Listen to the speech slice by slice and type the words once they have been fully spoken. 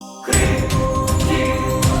Praise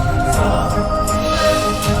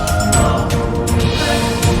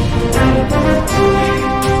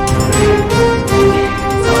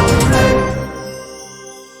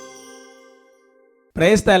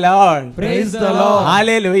the Lord. Praise the Lord.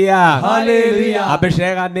 Hallelujah. Hallelujah.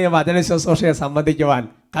 അഭിഷേകാന്യ വചന ശുശ്രൂഷയെ സംബന്ധിക്കുവാൻ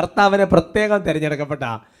കർത്താവിനെ പ്രത്യേകം തിരഞ്ഞെടുക്കപ്പെട്ട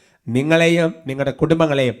നിങ്ങളെയും നിങ്ങളുടെ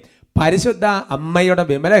കുടുംബങ്ങളെയും പരിശുദ്ധ അമ്മയുടെ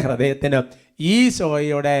വിമല ഹൃദയത്തിനും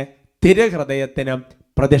ഈശോയുടെ തിരുഹൃദയത്തിനും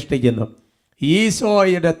പ്രതിഷ്ഠിക്കുന്നു.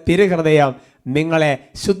 ഈശോയുടെ തിരുഹൃദയം നിങ്ങളെ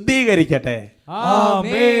ശുദ്ധീകരിക്കട്ടെ.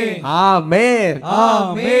 Amen. Amen.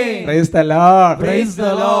 Amen. Praise the Lord. Praise the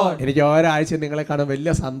Lord. എനിക്ക് ഒരാഴ്ച നിങ്ങളെ കാണാൻ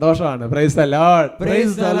വലിയ സന്തോഷമാണ്. Praise the Lord.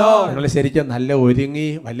 Praise the Lord. നിങ്ങൾ ശരിക്കും നല്ല ഒരുങ്ങി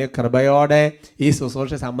വലിയ കൃപയോടെ ഈ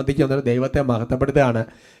ശുശ്രൂഷ സംബന്ധിക്കുന്ന ദൈവത്തെ മഹത്വപ്പെടുത്തുകയാണ്.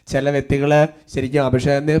 ചില വ്യക്തികൾ ശരിക്കും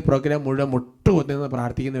അഭിഷേക പ്രോഗ്രാം മുഴുവൻ മുട്ടുകുത്തുന്ന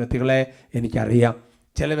പ്രാർത്ഥിക്കുന്ന വ്യക്തികളെ എനിക്കറിയാം.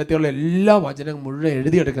 ചില വ്യക്തികൾ എല്ലാ വചനവും മുഴുവൻ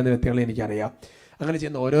എഴുതിയെടുക്കുന്ന വ്യക്തികളെ എനിക്കറിയാം. അങ്ങനെ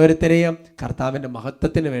ചെയ്യുന്ന ഓരോരുത്തരെയും കർത്താവിന്റെ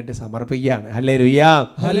മഹത്വത്തിന് വേണ്ടി സമർപ്പിക്കുകയാണ്. ഹല്ലേലൂയ.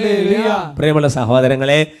 ഹല്ലേലൂയ. പ്രിയമുള്ള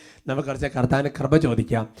സഹോദരങ്ങളെ, നമുക്ക് കുറച്ച് കർത്താവിന് കൃപ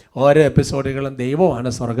ചോദിക്കാം. ഓരോ എപ്പിസോഡുകളും ദൈവമാണ്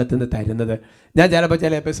സ്വർഗത്തിൽ നിന്ന് തരുന്നത്. ഞാൻ ചിലപ്പോൾ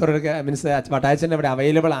ചില എപ്പിസോഡുകൾ മീൻസ് വട്ടാച്ചൻ്റെ ഇവിടെ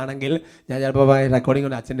അവൈലബിൾ ആണെങ്കിൽ ഞാൻ ചിലപ്പോൾ റെക്കോർഡിംഗ്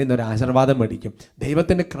കൊണ്ട് അച്ഛൻ്റെ നിന്ന് ഒരു ആശീർവാദം മേടിക്കും.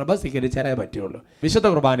 ദൈവത്തിൻ്റെ കൃപ സ്വീകരിച്ചാലേ പറ്റുള്ളൂ. വിശുദ്ധ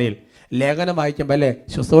കുർബാനയിൽ ലേഖനം വായിക്കുമ്പോൾ അല്ലേ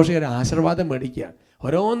ശുശ്രൂഷയുടെ ആശീർവാദം മേടിക്കുകയാണ്.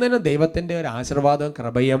 ഓരോന്നിനും ദൈവത്തിൻ്റെ ഒരു ആശീർവാദവും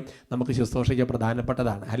കൃപയും നമുക്ക് ശുശ്രൂഷയ്ക്ക്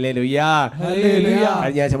പ്രധാനപ്പെട്ടതാണ്. ഹല്ലേലൂയ. ഹല്ലേലൂയ.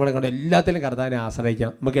 കഴിഞ്ഞ ആഴ്ച നമ്മളെ കൊണ്ട് എല്ലാത്തിലും കർത്താവിനെ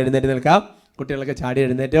ആശ്രയിക്കാം. നമുക്ക് എഴുന്നേറ്റ് നിൽക്കാം. കുട്ടികളൊക്കെ ചാടി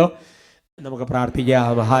എഴുന്നേറ്റോ. നമുക്ക്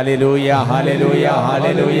പ്രാർത്ഥിക്കാം. Hallelujah, hallelujah,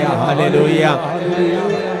 hallelujah, hallelujah.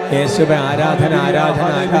 യേശുവേ, ആരാധന, ആരാധന,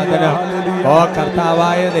 ആരാധന. ഓ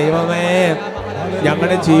കർത്താവായ ദൈവമേ,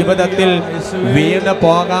 ഞങ്ങളുടെ ജീവിതത്തിൽ വീണ്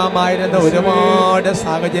പോകാമായിരുന്ന ഒരുപാട്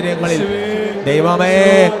സാഹചര്യങ്ങളിൽ ദൈവമേ,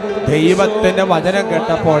 ദൈവത്തിന്റെ വചനം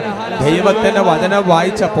കേട്ടപ്പോൾ, ദൈവത്തിന്റെ വചനം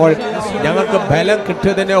വായിച്ചപ്പോൾ ഞങ്ങൾക്ക് ബലം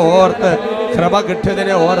കിട്ടിയതിനെ ഓർത്ത്, കൃപ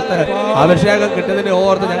കിട്ടിയതിനെ ഓർത്ത്, അഭിഷേകം കിട്ടിയതിനെ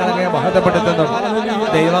ഓർത്ത് ഞങ്ങളെ മഹത്വപ്പെടുത്തുന്നു.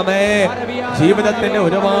 ദൈവമേ, ജീവിതത്തിന്റെ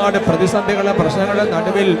ഒരുപാട് പ്രതിസന്ധികളും പ്രശ്നങ്ങളുടെ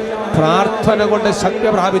നടുവിൽ പ്രാർത്ഥന കൊണ്ട് ശക്തി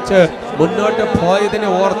പ്രാപിച്ച് മുന്നോട്ട് പോയതിനെ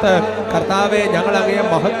ഓർത്ത് കർത്താവെ ഞങ്ങൾ അങ്ങയെ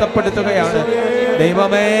മഹത്വപ്പെടുത്തുകയാണ്.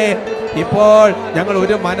 ദൈവമേ, ഇപ്പോൾ ഞങ്ങൾ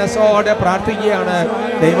ഒരു മനസ്സോടെ പ്രാർത്ഥിക്കുകയാണ്.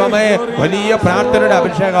 ദൈവമേ, വലിയ പ്രാർത്ഥനയുടെ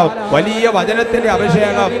അഭിഷേകം, വലിയ വചനത്തിന്റെ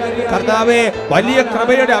അഭിഷേകം, കർത്താവേ വലിയ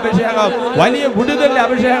കൃപയുടെ അഭിഷേകം, വലിയ വിടുതലിന്റെ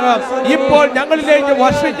അഭിഷേകം ഇപ്പോൾ ഞങ്ങളിലേക്ക്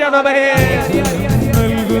വർഷിക്കണമേ.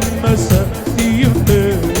 നൽകുന്ന ശക്തിയുണ്ട്,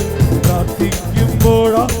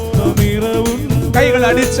 കൈകൾ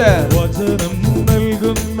അടിച്ച് വചനം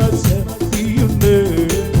നൽകുന്ന ശക്തിയുണ്ട്,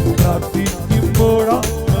 പ്രാർത്ഥിക്കുമ്പോഴുണ്ട്.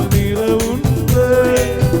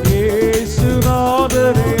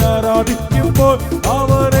 യേശുനാഥനെ ആരാധിക്കുമ്പോൾ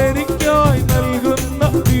അവർ എനിക്കായി നൽകുന്ന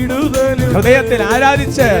വിടുതലും. ഹൃദയത്തിൽ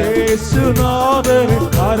ആരാധിച്ച് യേശുനാഥനെ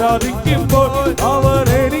ആരാധിക്കുമ്പോൾ അവർ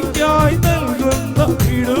എനിക്കായി നൽകുന്ന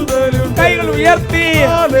വിടുതലും. കൈകൾ ഉയർത്തി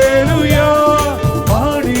ഹല്ലേലൂയ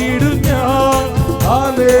പാടിയിടും ഞാൻ.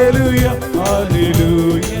 ഹല്ലേലൂയ,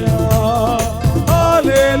 ഹല്ലേലൂയ,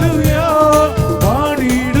 ഹല്ലേലൂയ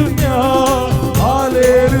പാടിയിടും ഞാൻ.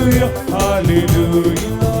 Hallelujah, hallelujah.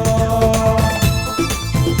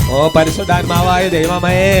 ഓ പരിശുദ്ധാത്മാവായ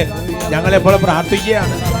ദൈവമേ, ഞങ്ങളെപ്പോൾ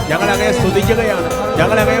പ്രാർത്ഥിക്കുകയാണ്, ഞങ്ങളങ്ങനെ സ്തുതിക്കുകയാണ്,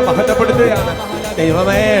 ഞങ്ങളങ്ങനെ മഹത്വപ്പെടുത്തുകയാണ്.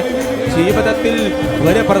 ദൈവമേ, ജീവിതത്തിൽ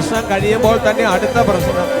ഒരു പ്രശ്നം കഴിയുമ്പോൾ തന്നെ അടുത്ത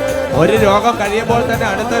പ്രശ്നം, ഒരു രോഗം കഴിയുമ്പോൾ തന്നെ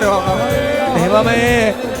അടുത്ത രോഗം. ദൈവമേ,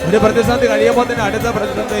 ഒരു പ്രതിസന്ധി കഴിയുമ്പോൾ തന്നെ അടുത്ത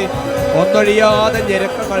പ്രതിസന്ധി. ഒന്നൊഴിയാതെ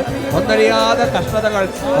ഞെരുക്കങ്ങൾ, ഒന്നൊഴിയാതെ കഷ്ടതകൾ,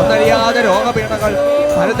 ഒന്നൊഴിയാതെ രോഗപീഠകൾ,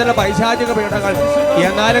 പലതരം പൈശാചിക പീഠങ്ങൾ.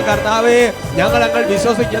 എന്നാലും കർത്താവേ, ഞങ്ങളങ്ങ്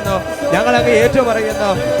വിശ്വസിക്കുന്നു, ഞങ്ങളങ്ങ്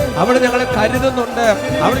ഏറ്റുപറയുന്നു. അവിടെ ഞങ്ങളെ കരുതുന്നുണ്ട്,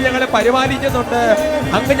 അവിടെ ഞങ്ങളെ പരിപാലിക്കുന്നുണ്ട്.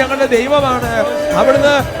 അങ്ങ് ഞങ്ങളുടെ ദൈവമാണ്,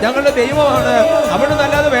 അവിടുന്ന് ഞങ്ങളുടെ ദൈവമാണ്, അവിടുന്ന്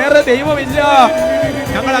അല്ലാതെ വേറെ ദൈവമില്ല.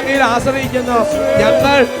 ഞങ്ങൾ അങ്ങയിൽ ആശ്രയിക്കുന്നു.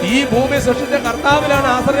 ഞങ്ങൾ ഈ ഭൂമി സൃഷ്ടിച്ച കർത്താവിലാണ്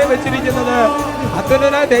ആശ്രയം വെച്ചിരിക്കുന്നത്.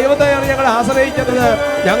 അത്യുന്നതനായ ദൈവത്തെയാണ് ഞങ്ങൾ ആശ്രയിക്കുന്നത്.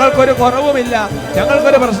 ഞങ്ങൾക്കൊരു കുറവുമില്ല,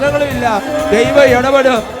 ഞങ്ങൾക്കൊരു പ്രശ്നങ്ങളുമില്ല. ദൈവം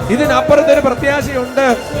ഇടപെടും. ഇതിനപ്പുറത്തൊരു പ്രത്യാശയുണ്ട്.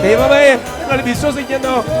 ദൈവമേ, ഞങ്ങൾ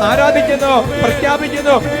വിശ്വസിക്കുന്നു, ആരാധിക്കുന്നു,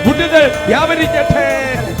 പ്രഖ്യാപിക്കുന്നു. വിടുതൽ വ്യാപരിക്കട്ടെ.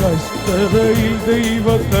 കഷ്ടതയിൽ ദൈവ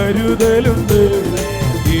കരുതലുണ്ട്,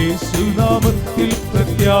 യേശുനാമത്തിൽ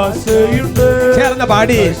പ്രത്യാശയുണ്ട്. ചേർന്ന്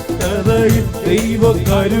പാടി. കഷ്ടതയിൽ ദൈവ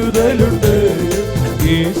കരുതലുണ്ട്,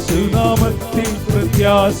 യേശുനാമത്തിൽ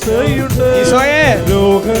പ്രത്യാശയുണ്ട്.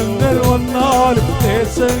 രോഗങ്ങൾ വന്നാലും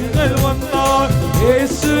ദേശങ്ങൾ വന്നാലും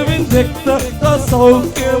യേശുവിൻ രക്തത്ത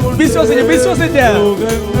സൗഖ്യമുണ്ട്. വിശ്വസിച്ച്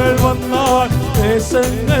രോഗങ്ങൾ വന്നാൽ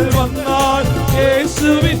ദേശങ്ങൾ വന്നാൽ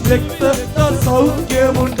യേശുവിൻ രക്തത്ത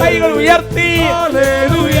സൗഖ്യമുണ്ട്. കൈകൾ ഉയർത്തി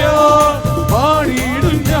ഹല്ലേലൂയ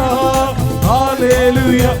പാടിയിടും ഞാൻ.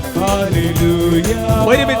 ഹല്ലേലൂയ, ഹല്ലേലൂയ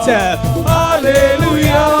ഒരുമിച്ച്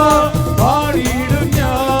ഹല്ലേലൂയ പാടിയിടും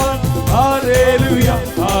ഞാൻ.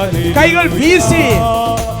 കൈകൾ വീശി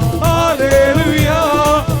ഹല്ലേലൂയ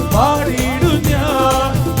പാടിയിടും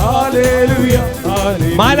ഞാൻ ഹല്ലേലൂയ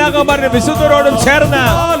ഹല്ലേലൂയ മാലാഖമാരുടെ വിശുദ്ധരോടും ചേർന്ന്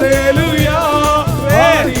ഹല്ലേലൂയ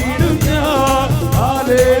പാടിയിടും ഞാൻ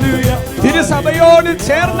ഹല്ലേലൂയ തിരുസഭയോട്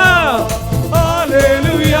ചേർന്ന്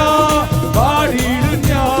ഹല്ലേലൂയ പാടിയിടും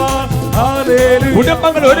ഞാൻ ഹല്ലേലൂയ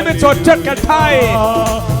കുടുംബങ്ങൾ ഒരുമിച്ച് ഒറ്റക്കെട്ടായി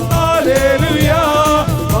ഹല്ലേലൂയ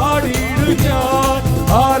പാടിയിടും ഞാൻ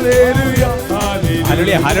hallelujah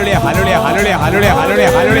hallelujah hallelujah hallelujah hallelujah hallelujah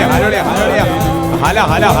hallelujah hallelujah hallelujah Hala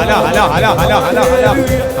Hala Hala Hala Hala Hala Hala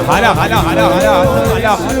Hala Hala Hala Hala Hala.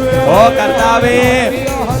 ഓ കർത്താവേ,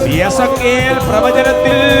 യെസക്കേൽ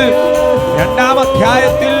പ്രവചനത്തിൽ 2-ാം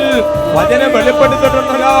അധ്യായത്തിൽ വചനം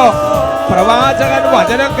വെളിപ്പെടുത്തിയിട്ടുണ്ടല്ലോ. പ്രവാചകൻ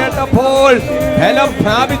വചനം കേട്ടപ്പോൾ ബലം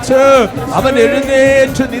പ്രാപിച്ച് അവൻ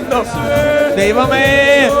എഴുന്നേറ്റ് നിന്നു. ദൈവമേ,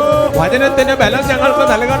 വചനത്തിന്റെ ബലം ഞങ്ങൾക്ക്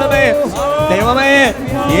നൽകണമേ. ദൈവമേ,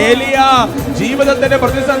 ഏലിയ ജീവിതത്തിന്റെ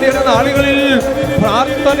പ്രതിസന്ധിയുടെ നാളുകളിൽ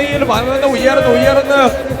പ്രാർത്ഥനയിൽ ഉയർന്ന്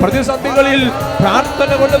പ്രതിസന്ധികളിൽ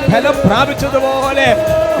പ്രാർത്ഥന കൊണ്ട് ബലം പ്രാപിച്ചതുപോലെ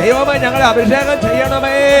ദൈവമേ ഞങ്ങളെ അഭിഷേകം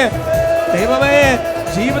ചെയ്യണമേ. ദൈവമേ,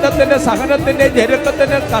 ജീവിതത്തിന്റെ സഹനത്തിന്റെ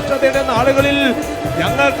ഞെരുക്കത്തിന്റെ കഷ്ടതയുടെ നാളുകളിൽ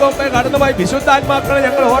ഞങ്ങൾക്കൊക്കെ കടന്നുപോയി വിശുദ്ധാത്മാക്കളെ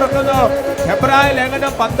ഞങ്ങൾ ഓർക്കുന്നു. എബ്രായ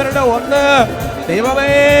ലേഖനം 12:1. ദൈവമേ,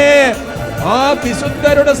 ആ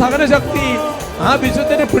വിശുദ്ധരുടെ സഹനശക്തി, ആ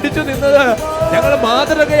വിശുദ്ധനെ പിടിച്ചു നിന്നത് ഞങ്ങൾ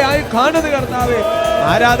മാതൃകയായി കാണുന്നത് കർത്താവേ.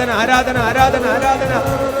 ആരാധന ആരാധന ആരാധന ആരാധന.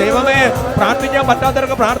 ദൈവമേ, പ്രാർത്ഥിക്കാൻ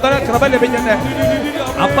പറ്റാത്തവർക്ക് പ്രാർത്ഥന കൃപ ലഭിക്കട്ടെ.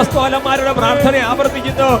 അപ്പസ്തോലന്മാരുടെ പ്രാർത്ഥന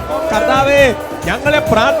ആവർത്തിക്കുന്നു. കർത്താവേ, ഞങ്ങളെ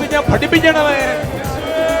പ്രാർത്ഥിക്കാൻ പഠിപ്പിക്കണമേ.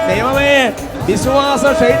 ദൈവമേ,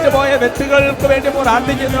 വിശ്വാസം ക്ഷയിച്ചു പോയ വ്യക്തികൾക്ക് വേണ്ടി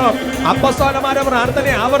പ്രാർത്ഥിക്കുന്നു. അപ്പസ്തോലന്മാരുടെ പ്രാർത്ഥന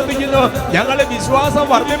ആവർത്തിക്കുന്നു. ഞങ്ങളെ വിശ്വാസം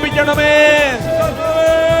വർദ്ധിപ്പിക്കണമേ.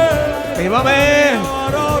 ദൈവമേ,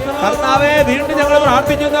 കർത്താവേ, വീണ്ടും ഞങ്ങൾ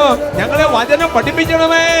പ്രാർത്ഥിക്കുന്നു. ഞങ്ങളെ വചനം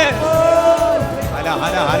പഠിപ്പിക്കണമേ. ഹല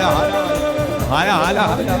ഹല ഹല ഹല ഹല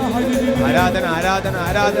ഹല. ആരാധന ആരാധന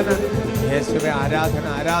ആരാധന. യേശുവേ ആരാധന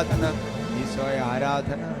ആരാധന. ഈശോയെ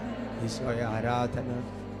ആരാധന ഈശോയെ ആരാധന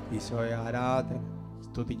ഈശോയെ ആരാധന.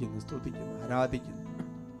 സ്തുതിക്കുന്നു സ്തുതിക്കുന്നു ആരാധിക്കുന്നു.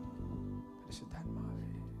 പരിശുദ്ധാത്മാവേ,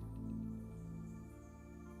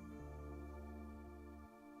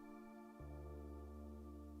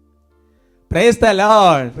 Praise the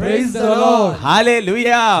Lord. Praise the Lord.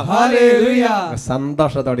 Hallelujah. Hallelujah.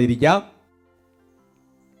 സന്തോഷത്തോടെ ഇരിക്കാം.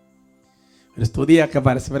 ഒരു സ്തുതിയൊക്കെ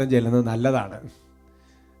പരസ്പരം ചെല്ലുന്നത് നല്ലതാണ്.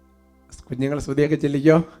 കുഞ്ഞുങ്ങൾ സ്തുതിയൊക്കെ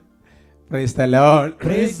ചെല്ലിക്കോ. Praise the Lord.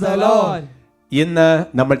 Praise the Lord. ഇന്ന്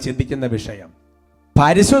നമ്മൾ ചിന്തിക്കുന്ന വിഷയം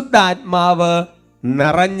പരിശുദ്ധാത്മാവ്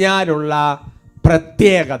നിറഞ്ഞാലുള്ള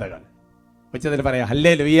പ്രത്യേകതകൾ. ഉച്ചത്തിൽ പറയാം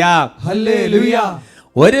ഹല്ലേലൂയ. ഹല്ലേലൂയ.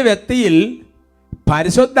 ഒരു വ്യക്തിയിൽ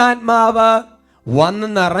പരിശുദ്ധാത്മാവ് വന്ന്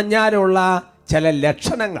നിറഞ്ഞാലുള്ള ചില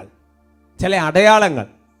ലക്ഷണങ്ങൾ, ചില അടയാളങ്ങൾ.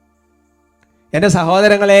 എൻ്റെ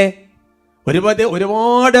സഹോദരങ്ങളെ,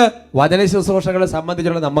 ഒരുപാട് വചന ശുശ്രൂഷകളെ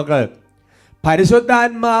സംബന്ധിച്ചുള്ള നമുക്ക്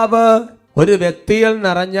പരിശുദ്ധാത്മാവ് ഒരു വ്യക്തിയിൽ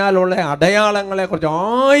നിറഞ്ഞാലുള്ള അടയാളങ്ങളെ കുറിച്ച്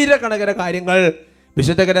ആയിരക്കണക്കിന് കാര്യങ്ങൾ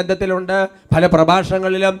വിശുദ്ധ ഗ്രന്ഥത്തിലുണ്ട്. പല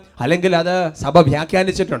പ്രഭാഷണങ്ങളിലും അല്ലെങ്കിൽ അത് സഭ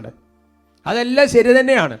വ്യാഖ്യാനിച്ചിട്ടുണ്ട്. അതെല്ലാം ശരി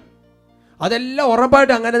തന്നെയാണ്. അതെല്ലാം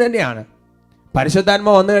ഉറപ്പായിട്ട് അങ്ങനെ തന്നെയാണ്.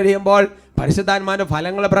 പരിശുദ്ധാത്മാവ് വന്നു കഴിയുമ്പോൾ പരിശുദ്ധാത്മാവിൻ്റെ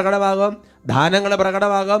ഫലങ്ങൾ പ്രകടമാകും, ദാനങ്ങൾ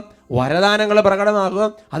പ്രകടമാകും, വരദാനങ്ങൾ പ്രകടമാകും.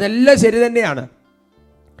 അതെല്ലാം ശരി തന്നെയാണ്.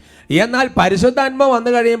 എന്നാൽ പരിശുദ്ധാത്മാവ്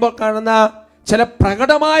വന്നു കഴിയുമ്പോൾ കാണുന്ന ചില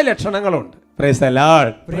പ്രകടമായ ലക്ഷണങ്ങളുണ്ട്. Praise the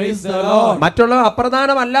Lord. Praise the Lord. മറ്റുള്ളവ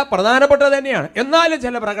അപ്രധാനമല്ല, പ്രധാനപ്പെട്ടത് തന്നെയാണ്. എന്നാലും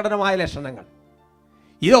ചില പ്രകടമായ ലക്ഷണങ്ങൾ.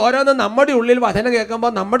 ഇത് ഓരോന്നും നമ്മുടെ ഉള്ളിൽ വചനം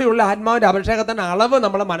കേൾക്കുമ്പോൾ നമ്മുടെ ഉള്ളിൽ ആത്മാവിൻ്റെ അഭിഷേകത്തിൻ്റെ അളവ്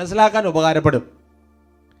നമ്മൾ മനസ്സിലാക്കാൻ ഉപകാരപ്പെടും.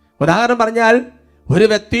 ഉദാഹരണം പറഞ്ഞാൽ, ഒരു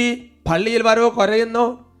വ്യക്തി പള്ളിയിൽ വരവ് കുറയുന്നു,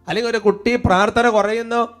 അല്ലെങ്കിൽ ഒരു കുട്ടി പ്രാർത്ഥന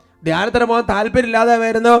കുറയുന്നു, ധ്യാനത്തിന് പോകാൻ താല്പര്യമില്ലാതെ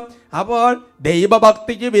വരുന്നു. അപ്പോൾ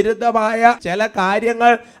ദൈവഭക്തിക്ക് വിരുദ്ധമായ ചില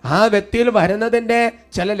കാര്യങ്ങൾ ആ വ്യക്തിയിൽ വരുന്നതിൻ്റെ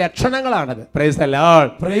ചില ലക്ഷണങ്ങളാണത്. Praise the Lord.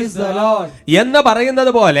 Praise the Lord. എന്ന്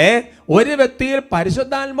പറയുന്നത് പോലെ ഒരു വ്യക്തിയിൽ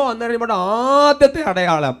പരിശുദ്ധാത്മാവ് വന്നു കഴിയുമ്പോൾ ആദ്യത്തെ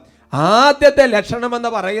അടയാളം, ആദ്യത്തെ ലക്ഷണം എന്ന്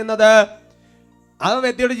പറയുന്നത് ആ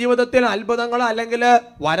വ്യക്തിയുടെ ജീവിതത്തിൽ അത്ഭുതങ്ങളോ അല്ലെങ്കിൽ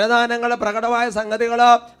വരദാനങ്ങളോ പ്രകടമായ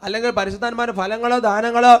സംഗതികളോ അല്ലെങ്കിൽ പരിശുദ്ധാത്മാവിന്റെ ഫലങ്ങളോ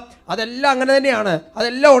ദാനങ്ങളോ അതെല്ലാം അങ്ങനെ തന്നെയാണ്,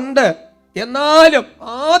 അതെല്ലാം ഉണ്ട്. എന്നാലും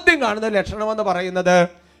ആദ്യം കാണുന്ന ലക്ഷണമെന്ന് പറയുന്നത്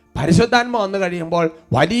പരിശുദ്ധാത്മാവ് വന്നു കഴിയുമ്പോൾ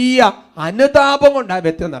വലിയ അനുതാപം കൊണ്ട് ആ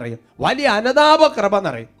വ്യക്തി നിറയും, വലിയ അനുതാപ കൃപ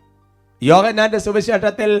നിറയും. യോഹന്നാന്റെ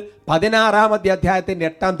സുവിശേഷത്തിൽ 16-ാം അധ്യായത്തിന്റെ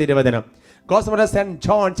 8-ാം തിരുവചനം, Gospel of St.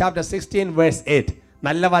 John chapter 16 verse 8.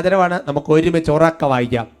 നല്ല വചനമാണ്, നമുക്ക് ഒരുമിച്ച് ഉറക്കെ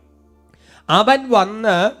വായിക്കാം. അവൻ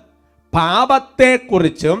വന്ന്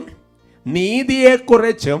പാപത്തെക്കുറിച്ചും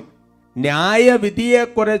നീതിയെക്കുറിച്ചും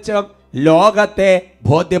ന്യായവിധിയെക്കുറിച്ചും ലോകത്തെ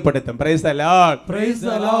ബോധ്യപ്പെടുത്തും. Price the Lord. Praise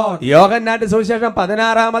the Lord. യോഹന്നാന്റെ സുവിശേഷം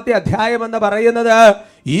 16-ാമത്തെ അധ്യായം എന്ന് പറയുന്നത്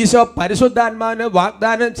ഈശോ പരിശുദ്ധാത്മാവിന്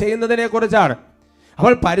വാഗ്ദാനം ചെയ്യുന്നതിനെ കുറിച്ചാണ്.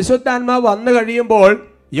 അപ്പോൾ പരിശുദ്ധാത്മാവ് വന്നു കഴിയുമ്പോൾ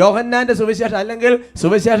യോഹന്നാന്റെ സുവിശേഷം അല്ലെങ്കിൽ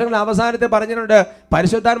സുവിശേഷങ്ങൾ അവസാനത്തെ പറഞ്ഞിട്ടുണ്ട്,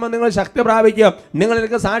 പരിശുദ്ധാത്മാവ് നിങ്ങൾ ശക്തി പ്രാപിക്കും, നിങ്ങൾ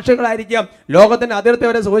എനിക്ക് സാക്ഷികളായിരിക്കും, ലോകത്തിന്റെ അതിർത്തി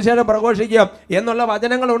വരെ സുവിശേഷം പ്രഘോഷിക്കും എന്നുള്ള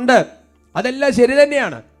വചനങ്ങളുണ്ട്. അതെല്ലാം ശരി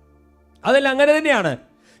തന്നെയാണ്, അതെല്ലാം അങ്ങനെ തന്നെയാണ്.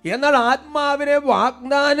 എന്നാൽ ആത്മാവിനെ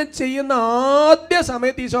വാഗ്ദാനം ചെയ്യുന്ന ആദ്യ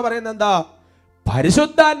സമയത്ത് ഈശോ പറയുന്നത് എന്താ?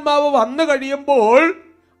 പരിശുദ്ധാത്മാവ് വന്നു കഴിയുമ്പോൾ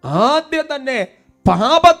ആദ്യം തന്നെ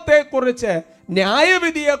പാപത്തെക്കുറിച്ച്,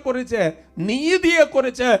 ന്യായവിധിയെക്കുറിച്ച്,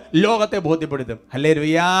 നീതിയെക്കുറിച്ച് ലോകത്തെ ബോധ്യപ്പെടുത്തും.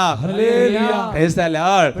 ഹല്ലേലൂയാ. Hallelujah. Price the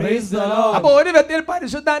Lord. Praise the Lord. അപ്പൊ ഒരു വ്യക്തിയിൽ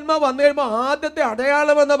പരിശുദ്ധാത്മാവ് വന്നു കഴിയുമ്പോൾ ആദ്യത്തെ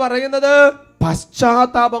അടയാളം എന്ന് പറയുന്നത്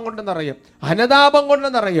പശ്ചാത്താപം കൊണ്ട് നിറയും, അനുതാപം കൊണ്ട്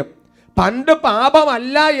നിറയും. പണ്ട്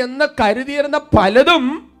പാപമല്ല എന്ന് കരുതിയിരുന്ന പലതും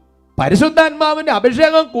പരിശുദ്ധാത്മാവിന്റെ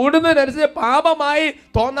അഭിഷേകം കൂടുന്നതിനനുസരിച്ച് പാപമായി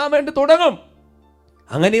തോന്നാൻ വേണ്ടി തുടങ്ങും.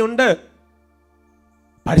 അങ്ങനെയുണ്ട്.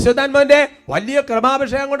 പരിശുദ്ധാത്മാവിന്റെ വലിയ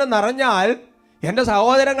കൃപാഭിഷേകം കൊണ്ട് നിറഞ്ഞാൽ എൻ്റെ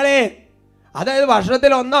സഹോദരങ്ങളെ, അതായത്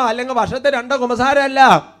വർഷത്തിൽ 1 അല്ലെങ്കിൽ വർഷത്തിൽ 2 കുമ്പസാരമല്ല,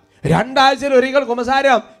 2 ആഴ്ചയിൽ ഒരിക്കൽ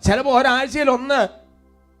കുമ്പസാരം, ചിലപ്പോൾ ഒരാഴ്ചയിൽ 1.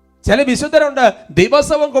 ചില വിശുദ്ധരുണ്ട്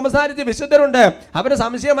ദിവസവും കുമ്പസാരിച്ച് വിശുദ്ധരുണ്ട്. അവരുടെ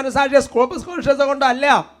സംശയ മനസാക്ഷിയെ സ്കോപ്പസ് കോൺഷ്യസ് കൊണ്ടല്ല,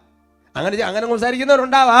 അങ്ങനെ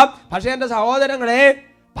കുമ്പസാരിക്കുന്നവരുണ്ടാവാം. പക്ഷേ എൻ്റെ സഹോദരങ്ങളെ,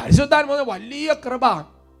 പരിശുദ്ധാത്മാവിന്റെ വലിയ കൃപ,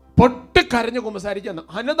 പൊട്ടിക്കരഞ്ഞ് കുമ്പസാരിക്കുന്ന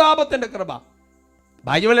അനുതാപത്തിന്റെ കൃപ.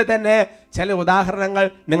 ബൈബിളിൽ തന്നെ ചില ഉദാഹരണങ്ങൾ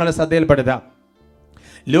നിങ്ങൾ ശ്രദ്ധയിൽപ്പെടുത്താം.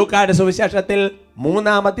 ലൂക്കായുടെ സുവിശേഷത്തിൽ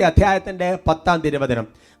 3-ാമത്തെ അധ്യായത്തിന്റെ 10-ാം തിരുവചനം,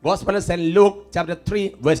 gospel of saint Luke chapter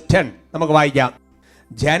 3:10 നമുക്ക് വായിക്കാം.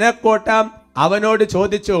 ജനക്കൂട്ടം അവനോട്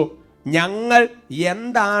ചോദിച്ചു, ഞങ്ങൾ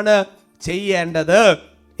എന്താണ് ചെയ്യേണ്ടത്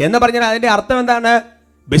എന്ന് പറഞ്ഞാൽ അതിന്റെ അർത്ഥം എന്താണ്?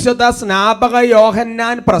 വിശുദ്ധ സ്നാപക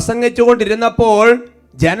യോഹന്നാൻ പ്രസംഗിച്ചുകൊണ്ടിരുന്നപ്പോൾ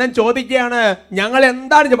ജനം ചോദിക്കുകയാണ്, ഞങ്ങൾ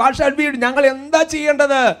എന്താണ്, ഞങ്ങൾ എന്താ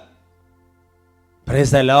ചെയ്യേണ്ടത്?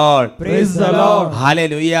 Praise the Lord. Praise the Lord.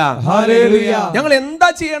 Hallelujah. Hallelujah. ഞങ്ങൾ എന്താ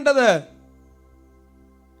ചെയ്യേണ്ടത്?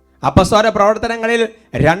 അപ്പോസ്തല പ്രവർത്തനങ്ങളിൽ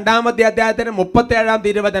 2-ാമത്തെ അധ്യായത്തിന് 37-ാം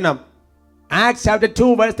തിരുവചനം, ആക്ട്സ് ചാപ്റ്റർ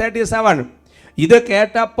 2:37. ഇത്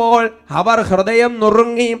കേട്ടപ്പോൾ അവർ ഹൃദയം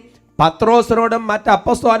നുറുങ്ങി പത്രോസിനോടും മറ്റ്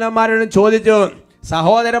അപ്പോസ്തലന്മാരോടും ചോദിച്ചു,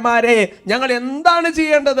 സഹോദരന്മാരെ, ഞങ്ങൾ എന്താണ്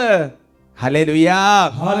ചെയ്യേണ്ടത്? ഹല്ലേലൂയ.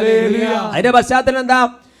 Hallelujah. അതിന്റെ പശ്ചാത്തലം എന്താ?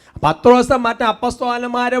 പത്രോസും മറ്റ്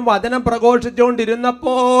അപ്പോസ്തലന്മാരും വചനം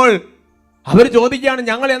പ്രഘോഷിച്ചുകൊണ്ടിരുന്നപ്പോൾ അവർ ചോദിക്കുകയാണ്,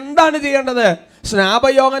 ഞങ്ങൾ എന്താണ് ചെയ്യേണ്ടത്?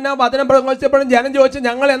 സ്നാപകയോഹന്നാൻ വചനം പ്രഘോഷിച്ചപ്പോഴും ജനം ചോദിച്ചു,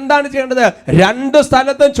 ഞങ്ങൾ എന്താണ് ചെയ്യേണ്ടത്? 2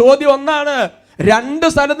 സ്ഥലത്തും ചോദ്യം ഒന്നാണ്,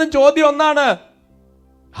 2 സ്ഥലത്തും ചോദ്യം ഒന്നാണ്.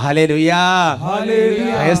 Hallelujah.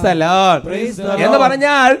 Hallelujah. Praise the Lord. Praise the Lord. എന്ന്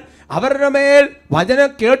പറഞ്ഞാൽ അവരുടെ മേൽ വചനം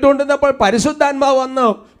കേട്ടുകൊണ്ടിരുന്നപ്പോൾ പരിശുദ്ധാത്മാവ് വന്നു.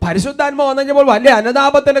 പരിശുദ്ധാത്മാവ് വന്നു കഴിഞ്ഞപ്പോൾ വലിയ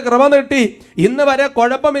അനുതാപത്തിന്റെ കൃപ നീട്ടി. ഇന്ന് വരെ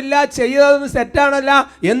കുഴപ്പമില്ല, ചെയ്തതെന്ന് തെറ്റാണല്ല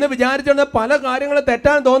എന്ന് വിചാരിച്ചുകൊണ്ട് പല കാര്യങ്ങളും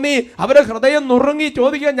തെറ്റാണ് തോന്നി. അവരുടെ ഹൃദയം നുറുങ്ങി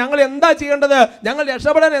ചോദിക്കുക, ഞങ്ങൾ എന്താ ചെയ്യേണ്ടത്? ഞങ്ങൾ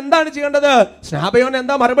രക്ഷപ്പെടാൻ എന്താണ് ചെയ്യേണ്ടത്? സ്നാപയോൻ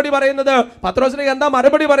എന്താ മറുപടി പറയുന്നത്? പത്രോസിലേക്ക് എന്താ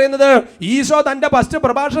മറുപടി പറയുന്നത്? ഈശോ തന്റെ ഫസ്റ്റ്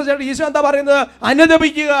പ്രഭാഷണം ഈശോ എന്താ പറയുന്നത്?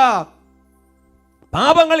 അനുതപിക്കുക,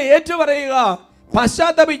 പാപങ്ങൾ ഏറ്റുപറയുക,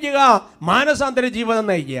 പശ്ചാത്തപിക്കുക, മാനസാന്തര ജീവിതം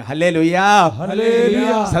നയിക്കുക. ഹല്ലേലൂയാ.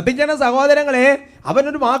 Hallelujah. ശ്രദ്ധിക്കണം സഹോദരങ്ങളെ,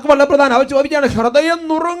 അവനൊരു വാക്ക് വളരെ പ്രധാനം. അവൻ ചോദിക്കുകയാണ്, ഹൃദയം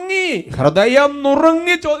നുറുങ്ങി, ഹൃദയം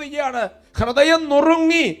നുറുങ്ങി ചോദിക്കുകയാണ്. ഹൃദയം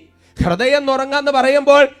നുറുങ്ങി. ഹൃദയം നുറങ്ങാന്ന്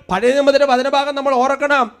പറയുമ്പോൾ പഴയ നിയമത്തിന്റെ വചനഭാഗം നമ്മൾ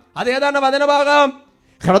ഓർക്കണം. അതേതാണ് വചനഭാഗം?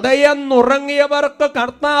 ഹൃദയം നുറങ്ങിയവർക്ക്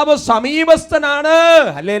കർത്താവ് സമീപസ്ഥനാണ്.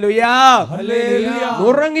 ഹല്ലേലൂയാ. Hallelujah.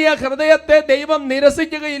 നുറങ്ങിയ ഹൃദയത്തെ ദൈവം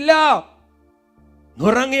നിരസിക്കുകയില്ല.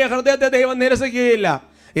 നുറങ്ങിയ ഹൃദയത്തെ ദൈവം നിരസിക്കുകയില്ല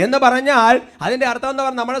എന്ന് പറഞ്ഞാൽ അതിന്റെ അർത്ഥം എന്താ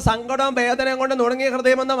പറഞ്ഞാൽ, നമ്മുടെ സങ്കടവും വേദനയും കൊണ്ട് നുറങ്ങിയ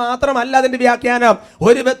ഹൃദയമെന്ന് മാത്രമല്ല അതിന്റെ വ്യാഖ്യാനം.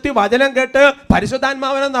 ഒരു വ്യക്തി വചനം കേട്ട്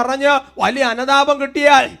പരിശുദ്ധാത്മാവിനെ നിറഞ്ഞ് വലിയ അനുതാപം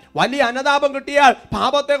കിട്ടിയാൽ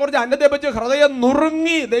പാപത്തെക്കുറിച്ച് അനുതപിച്ച് ഹൃദയം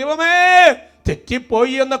നുറുങ്ങി, ദൈവമേ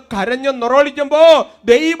തെറ്റിപ്പോയി എന്ന് കരഞ്ഞു നിറവിളിക്കുമ്പോ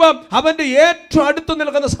ദൈവം അവന്റെ ഏറ്റവും അടുത്ത്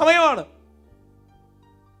നിൽക്കുന്ന സമയമാണ്.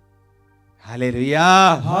 ഹല്ലേലൂയാ.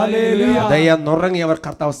 Hallelujah. ഹൃദയം നുറങ്ങിയവർ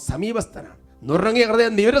കർത്താവ് സമീപസ്ഥനാണ്. നുറങ്ങിയ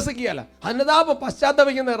ഹൃദയം നിരസിക്കുകയല്ല, അനുതാപം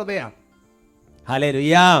പശ്ചാത്തപിക്കുന്ന ഹൃദയമാണ്.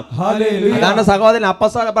 ഹല്ലേലൂയാ. Hallelujah. അതാണ് സഹോദരൻ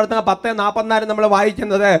അപ്പോസ്തല പ്രവർത്തനം 10:44 നമ്മൾ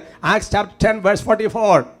വായിക്കുന്നത്. Acts chapter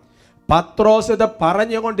 10:44. പത്രോസ് ഇത്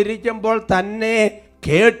പറഞ്ഞുകൊണ്ടിരിക്കുമ്പോൾ തന്നെ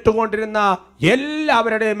കേട്ടുകൊണ്ടിരുന്ന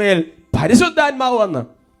എല്ലാവരുടെയും മേൽ പരിശുദ്ധാത്മാവ് വന്ന്.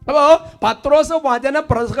 അപ്പോ പത്രോസ് വചനം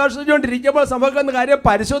പ്രഘോഷിച്ചുകൊണ്ടിരിക്കുമ്പോൾ സംഭവിക്കുന്ന കാര്യം,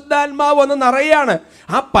 പരിശുദ്ധാത്മാവ് വന്ന് നിറയാണ്.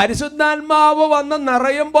 ആ പരിശുദ്ധാത്മാവ് വന്ന്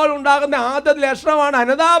നിറയുമ്പോൾ ഉണ്ടാകുന്ന ആദ്യ ലക്ഷണമാണ്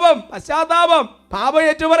അനുതാപം, പശ്ചാത്താപം, പാപം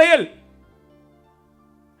ഏറ്റുപറയൽ.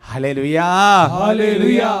 ഹല്ലേലൂയാ.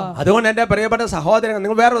 Hallelujah. അതുകൊണ്ട് എൻ്റെ പ്രിയപ്പെട്ട സഹോദരങ്ങൾ,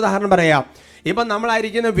 നിങ്ങൾ വേറെ ഉദാഹരണം പറയാം. ഇപ്പം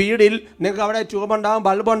നമ്മളായിരിക്കുന്ന വീടിൽ നിങ്ങൾക്ക് അവിടെ ട്യൂബ് ഉണ്ടാവും,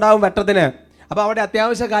 ബൾബ് ഉണ്ടാവും വെട്ടത്തിന്. അപ്പോൾ അവിടെ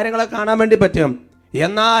അത്യാവശ്യ കാര്യങ്ങളൊക്കെ കാണാൻ വേണ്ടി പറ്റും.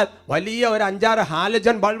 എന്നാൽ വലിയ ഒരു 5-6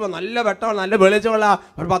 ഹാലജൻ ബൾബ്, നല്ല വെട്ടമുള്ള നല്ല വെളിച്ചമുള്ള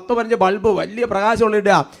ഒരു 10-15 ബൾബ് വലിയ പ്രകാശമുള്ള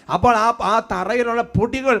ഇടുക. അപ്പോൾ ആ തറയിലുള്ള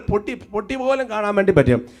പൊട്ടി പോലും കാണാൻ വേണ്ടി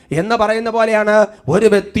പറ്റും എന്ന് പറയുന്ന പോലെയാണ് ഒരു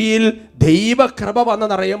വ്യക്തിയിൽ ദൈവകൃപ വന്ന്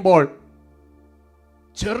നിറയുമ്പോൾ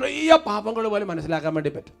ചെറിയ പാപങ്ങൾ പോലും മനസ്സിലാക്കാൻ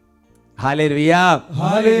വേണ്ടി പറ്റും. Hallelujah,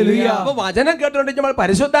 hallelujah. അപ്പോൾ വചനം കേട്ടുകൊണ്ടിരിക്കുമ്പോൾ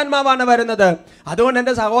പരിശുദ്ധാത്മാവാണ് വരുന്നത്. അതുകൊണ്ട്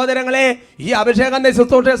എൻ്റെ സഹോദരങ്ങളെ, ഈ അഭിഷേകത്തെ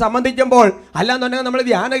ശുശ്രൂഷയെ സംബന്ധിക്കുമ്പോൾ, അല്ലാന്നുണ്ടെങ്കിൽ നമ്മൾ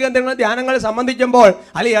ധ്യാനങ്ങളെ സംബന്ധിക്കുമ്പോൾ,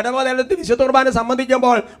 അല്ലെങ്കിൽ ഇടവകത്തിൽ വിശുദ്ധ കുർബാന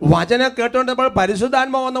സംബന്ധിക്കുമ്പോൾ വചനം കേട്ടുകൊണ്ടിരിക്കുമ്പോൾ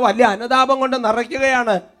പരിശുദ്ധാത്മാവ് വന്ന് വലിയ അനുതാപം കൊണ്ട്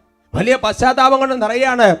നിറയ്ക്കുകയാണ്, വലിയ പശ്ചാത്താപം കൊണ്ട്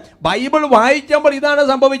നിറയാണ്. ബൈബിൾ വായിക്കുമ്പോൾ ഇതാണ്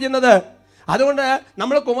സംഭവിക്കുന്നത്. അതുകൊണ്ട്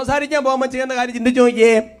നമ്മൾ കുമ്പസാരിക്കാൻ പോകുമ്പോൾ ചെയ്യുന്ന കാര്യം ചിന്തിച്ചു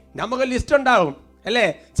നോക്കിയേ. നമുക്ക് ലിസ്റ്റ് ഉണ്ടാവും അല്ലേ?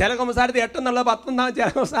 ചില കുമ്പസാരത്തിൽ 8 എന്നുള്ളത് 10 എന്നാണ്, ചില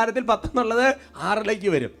കുമ്പസാരത്തിൽ 10 എന്നുള്ളത് 6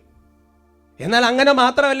 വരും. എന്നാൽ അങ്ങനെ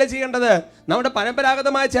മാത്രമല്ല ചെയ്യേണ്ടത്. നമ്മുടെ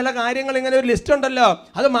പരമ്പരാഗതമായ ചില കാര്യങ്ങൾ ഇങ്ങനെ ഒരു ലിസ്റ്റ് ഉണ്ടല്ലോ,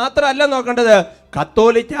 അത് മാത്രമല്ല നോക്കേണ്ടത്.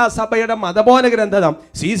 കത്തോലിക്ക സഭയുടെ മതബോധന ഗ്രന്ഥം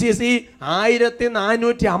CCC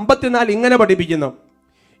 1454 ഇങ്ങനെ പഠിപ്പിക്കുന്നു: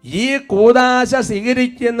 ഈ കൂദാശ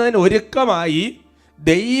സ്വീകരിക്കുന്നതിന് ഒരുക്കമായി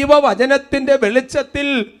ദൈവവചനത്തിന്റെ വെളിച്ചത്തിൽ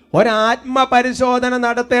ഒരാത്മപരിശോധന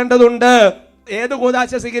നടത്തേണ്ടതുണ്ട്. ഏത്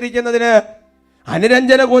കൂദാശ സ്വീകരിക്കുന്നതിന്?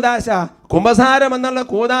 അനുരഞ്ജന കൂദാശ, കുമ്പസാരം എന്നുള്ള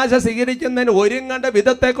കൂദാശ സ്വീകരിക്കുന്നതിന് ഒരുങ്ങേണ്ട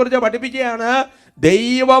വിധത്തെക്കുറിച്ച് പഠിപ്പിക്കുകയാണ്.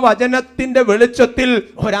 ദൈവവചനത്തിന്റെ വെളിച്ചത്തിൽ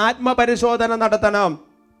ഒരാത്മപരിശോധന നടത്തണം.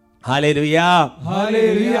 Hallelujah,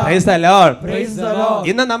 hallelujah. Praise the Lord. Praise the Lord.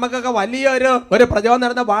 ഇന്ന് നമുക്കൊക്കെ വലിയൊരു പ്രചോദനം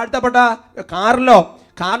നടന്ന വാഴ്ത്തപ്പെട്ട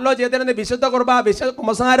കാർലോ ചെയ്തിരുന്ന വിശുദ്ധ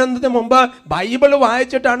കുമ്പസാരത്തിന് മുമ്പ് ബൈബിൾ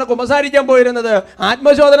വായിച്ചിട്ടാണ് കുമ്പസാരിക്കാൻ പോയിരുന്നത്,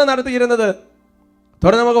 ആത്മശോധന നടത്തിയിരുന്നത്.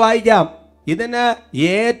 തുടർന്ന് നമുക്ക് വായിക്കാം. ഇതിന്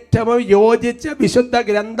ഏറ്റവും യോജിച്ച വിശുദ്ധ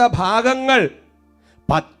ഗ്രന്ഥഭാഗങ്ങൾ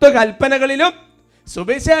 10 കൽപ്പനകളിലും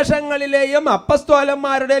സുവിശേഷങ്ങളിലെയും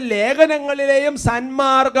അപ്പസ്തോലന്മാരുടെ ലേഖനങ്ങളിലെയും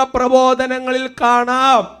സന്മാർഗ പ്രബോധനങ്ങളിൽ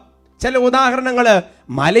കാണാം. ചില ഉദാഹരണങ്ങൾ: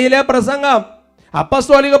 മലയിലെ പ്രസംഗം,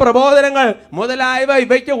 അപ്പസ്തോലിക പ്രബോധനങ്ങൾ മുതലായവ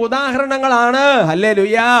ഇവയ്ക്ക് ഉദാഹരണങ്ങളാണ്.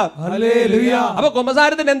 Hallelujah, hallelujah. അപ്പൊ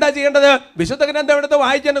കുമ്പസാരത്തിന് എന്താ ചെയ്യേണ്ടത്? വിശുദ്ധ ഗ്രന്ഥം എടുത്ത്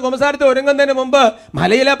വായിച്ചു കുമ്പസാരത്തിൽ ഒരുങ്ങുന്നതിന് മുമ്പ്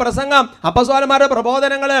മലയിലെ പ്രസംഗം, അപ്പസ്തോലന്മാരുടെ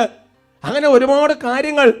പ്രബോധനങ്ങള്, അങ്ങനെ ഒരുപാട്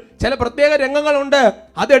കാര്യങ്ങൾ, ചില പ്രത്യേക രംഗങ്ങളുണ്ട്.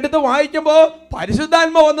 അതെടുത്ത് വായിക്കുമ്പോൾ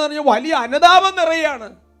പരിശുദ്ധാത്മാവ് എന്ന് പറഞ്ഞ വലിയ അനുതാപം നിറയാണ്.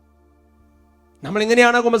 നമ്മൾ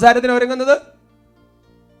ഇങ്ങനെയാണ് കുമ്പസാരത്തിന് ഒരുങ്ങുന്നത്.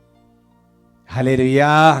 Hallelujah,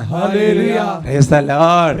 hallelujah. Praise the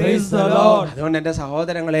Lord. Praise the Lord. അതുകൊണ്ട് എൻ്റെ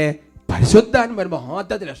സഹോദരങ്ങളെ, പരിശുദ്ധാത്മാവ് വരുമ്പോൾ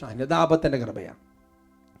ആദ്യത്തെ ലക്ഷണം അനുതാപത്തിന്റെ കൃപയാണ്.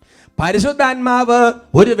 പരിശുദ്ധാത്മാവ്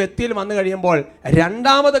ഒരു വ്യക്തിയിൽ വന്നു കഴിയുമ്പോൾ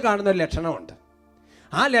രണ്ടാമത് കാണുന്ന ഒരു ലക്ഷണമുണ്ട്.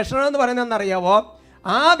 ആ ലക്ഷണം എന്ന് പറയുന്നത് എന്നറിയാവോ?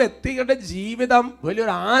 ആ വ്യക്തിയുടെ ജീവിതം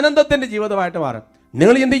വലിയൊരു ആനന്ദത്തിന്റെ ജീവിതമായിട്ട് മാറും.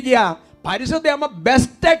 നിങ്ങൾ ചിന്തിക്കുക, പരിശുദ്ധ അമ്മ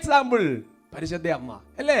ബെസ്റ്റ് എക്സാമ്പിൾ. പരിശുദ്ധ അമ്മ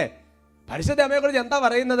അല്ലേ? പരിശുദ്ധ അമ്മയെ കുറിച്ച് എന്താ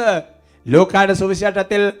പറയുന്നത്? ലൂക്കായുടെ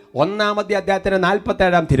സുവിശേഷത്തിൽ 1-ാമത്തെ അധ്യായത്തിന്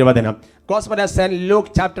 47-ാം തിരുവചനം, gospel of saint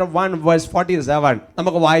Luke chapter 1:47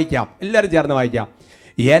 നമുക്ക് വായിക്കാം. എല്ലാവരും ചേർന്ന് വായിക്കാം.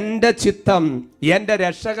 എന്റെ ചിത്തം എന്റെ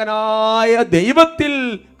രക്ഷകനായ ദൈവത്തിൽ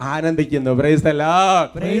ആനന്ദിക്കുന്നു. Praise the Lord.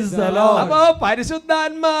 Praise the Lord. അപ്പോ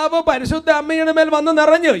പരിശുദ്ധാത്മാവ് പരിശുദ്ധ അമ്മയുടെ മേൽ വന്ന്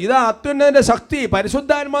നിറഞ്ഞു. ഇതാ അത്യുന്നതന്റെ ശക്തി,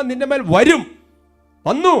 പരിശുദ്ധാത്മാവ് നിന്റെ മേൽ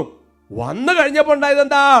വന്നു കഴിഞ്ഞപ്പോൾ ഉണ്ടായത്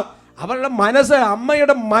എന്താ? അവരുടെ മനസ്സ്,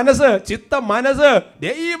 അമ്മയുടെ മനസ്സ്, മനസ്സ്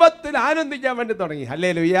ദൈവത്തിൽ ആനന്ദിക്കാൻ വേണ്ടി തുടങ്ങി.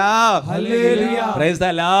 ഹല്ലേലൂയ, hallelujah. Praise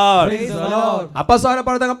the Lord. Praise the Lord. അപ്പോസ്തല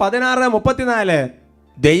പ്രവർത്തനം 16:34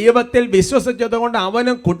 ദൈവത്തിൽ വിശ്വസിച്ചതുകൊണ്ട്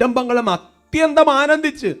അവനും കുടുംബങ്ങളും അത്യന്തം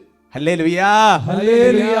ആനന്ദിച്ച്. Hallelujah,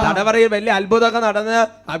 hallelujah. തടവറയിൽ വലിയ അത്ഭുതമൊക്കെ നടന്ന്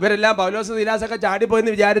അവരെല്ലാം പൗലോസ് ശീലാസൊക്കെ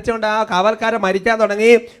ചാടിപ്പോയെന്ന് വിചാരിച്ചുകൊണ്ട് ആ കാവൽക്കാരെ മരിക്കാൻ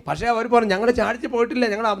തുടങ്ങി. പക്ഷേ അവർ പറഞ്ഞു, ഞങ്ങൾ ചാടിച്ച് പോയിട്ടില്ല,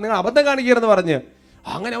 നിങ്ങൾ അബദ്ധം കാണിക്കരുതെന്ന് പറഞ്ഞ്.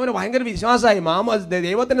 അങ്ങനെ അവന് ഭയങ്കര വിശ്വാസമായി.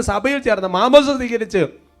 ദൈവത്തിന്റെ സഭയിൽ ചേർന്ന് മാമോദിസ സ്വീകരിച്ച്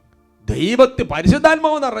ദൈവത്തിൽ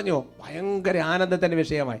പരിശുദ്ധാത്മാവ് നിറഞ്ഞു. ഭയങ്കര ആനന്ദത്തിന്റെ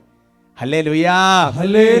വിഷയമായി. ഹല്ലേലൂയ,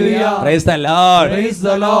 hallelujah. Praise the Lord. Praise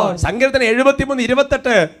the Lord. സങ്കീർത്തനം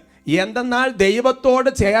 73:28 എന്തെന്നാൽ ദൈവത്തോട്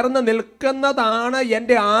ചേർന്ന് നിൽക്കുന്നതാണ്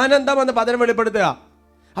എൻ്റെ ആനന്ദം എന്ന് പദം വെളിപ്പെടുത്തുക.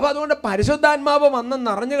 അപ്പൊ അതുകൊണ്ട് പരിശുദ്ധാത്മാവ് വന്ന്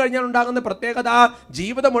നിറഞ്ഞു കഴിഞ്ഞാൽ ഉണ്ടാകുന്ന പ്രത്യേകത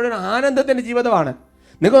ജീവിതം മുഴുവൻ ആനന്ദത്തിന്റെ ജീവിതമാണ്.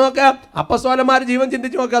 നിങ്ങൾ നോക്കുക, അപ്പസ്തോലന്മാരുടെ ജീവൻ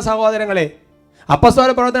ചിന്തിച്ചു നോക്കുക സഹോദരങ്ങളെ.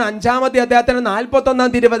 അപ്പസ്തോല പ്രവർത്തനം 5-ാമത്തെ അധ്യായത്തിന് 41-ാം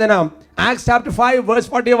തിരുവചനം, ആക്ട്സ് ചാപ്റ്റർ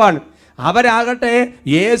 5:41 അവരാകട്ടെ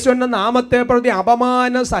യേശുവിന്റെ നാമത്തെ പ്രതി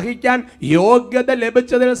അപമാനം സഹിക്കാൻ യോഗ്യത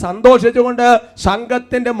ലഭിച്ചതിൽ സന്തോഷിച്ചുകൊണ്ട്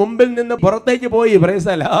സംഘത്തിന്റെ മുമ്പിൽ നിന്ന് പുറത്തേക്ക് പോയി. Praise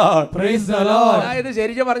the Lord. Praise the Lord. അതായത്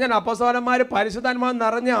ശരിക്കും പറഞ്ഞാൽ അപ്പോസ്തലന്മാർ പരിശുദ്ധാത്മാവ്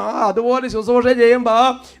നിറഞ്ഞ അതുപോലെ ശുശ്രൂഷ ചെയ്യുമ്പോ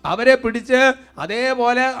അവരെ പിടിച്ച്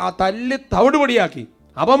അതേപോലെ തല്ലി തവിടുപൊടിയാക്കി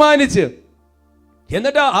അപമാനിച്ച്,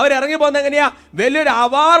 എന്നിട്ട് അവരിറങ്ങി പോകുന്ന എങ്ങനെയാ? വലിയൊരു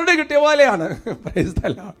അവാർഡ് കിട്ടിയ പോലെയാണ്.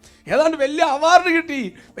 ഏതാണ്ട് വലിയ അവാർഡ് കിട്ടി,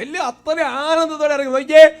 വലിയ അത്ര ആനന്ദത്തോടെ ഇറങ്ങി.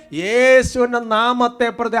 നോക്കിയേ, യേശുവിന്റെ നാമത്തെ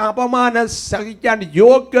പ്രതി അപമാനം സഹിക്കാൻ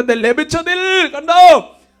യോഗ്യത ലഭിച്ചതിൽ കണ്ടോ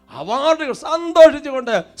അവാർഡുകൾ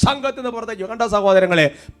സന്തോഷിച്ചുകൊണ്ട് സംഘത്തിന് പുറത്തേക്ക്. കണ്ട സഹോദരങ്ങളെ,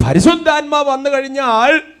 പരിശുദ്ധാത്മാവ് വന്നു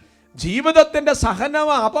കഴിഞ്ഞാൽ ജീവിതത്തിന്റെ സഹനമ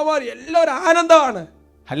അപമാനം എല്ലാം ഒരു ആനന്ദമാണ്.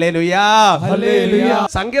 ഹല്ലേലൂയാ.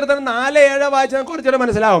 സങ്കീർത്തനം 4:7 വായിച്ചാൽ കുറച്ചുകൂടെ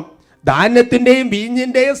മനസ്സിലാവും. ധാന്യത്തിന്റെയും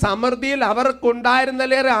വീഞ്ഞിന്റെയും സമൃദ്ധിയിൽ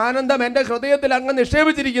അവർക്കുണ്ടായിരുന്നതിലേറെ ആനന്ദം എൻ്റെ ഹൃദയത്തിൽ അങ്ങ്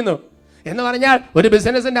നിക്ഷേപിച്ചിരിക്കുന്നു എന്ന് പറഞ്ഞാൽ, ഒരു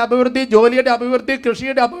ബിസിനസിന്റെ അഭിവൃദ്ധി, ജോലിയുടെ അഭിവൃദ്ധി,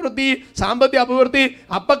 കൃഷിയുടെ അഭിവൃദ്ധി, സാമ്പത്തിക അഭിവൃദ്ധി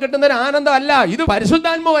അപ്പൊ കിട്ടുന്ന ഒരു ആനന്ദം അല്ല, ഇത്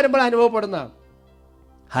പരിശുദ്ധാത്മാവ് വരുമ്പോൾ അനുഭവപ്പെടുന്നതാണ്.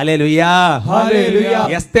 ഹല്ലേലൂയാ.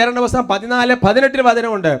 എസ്തേറിന്റെ പുസ്തകം 14:18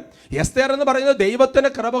 വചനമുണ്ട്. എസ്തേർ എന്ന് പറയുന്നത് ദൈവത്തിന്റെ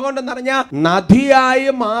കൃപ കൊണ്ട് നിറഞ്ഞ നദിയായി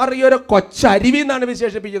മാറിയൊരു കൊച്ചരുവി എന്നാണ്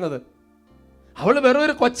വിശേഷിപ്പിക്കുന്നത്. അവൾ വെറും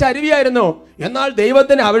ഒരു കൊച്ചരുവിയായിരുന്നു. എന്നാൽ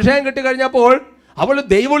ദൈവത്തിന് അഭിഷേകം കിട്ടിക്കഴിഞ്ഞപ്പോൾ അവൾ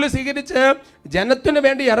ദൈവവിളി സ്വീകരിച്ച് ജനത്തിന്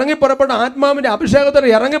വേണ്ടി ഇറങ്ങി പുറപ്പെട്ട ആത്മാവിന്റെ അഭിഷേകത്തിൽ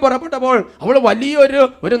ഇറങ്ങി പുറപ്പെട്ടപ്പോൾ അവൾ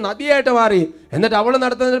വലിയൊരു നദിയായിട്ട് മാറി. എന്നിട്ട് അവൾ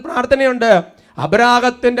നടത്തുന്ന ഒരു പ്രാർത്ഥനയുണ്ട്.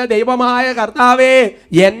 അബ്രാഹത്തിന്റെ ദൈവമായ കർത്താവേ,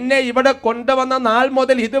 എന്നെ ഇവിടെ കൊണ്ടുവന്ന നാൾ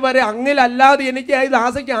മുതൽ ഇതുവരെ അങ്ങിലല്ലാതെ എനിക്ക് ഈ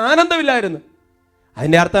ദാസയ്ക്ക് ആനന്ദമില്ലായിരുന്നു.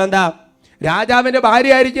 അതിന്റെ അർത്ഥം എന്താ? രാജാവിന്റെ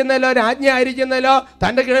ഭാര്യ ആയിരിക്കുന്നതിലോ രാജ്ഞി ആയിരിക്കുന്നതിലോ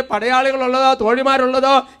തൻ്റെ കീഴിൽ പടയാളികളുള്ളതോ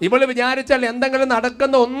തോഴിമാരുള്ളതോ ഇവള് വിചാരിച്ചാൽ എന്തെങ്കിലും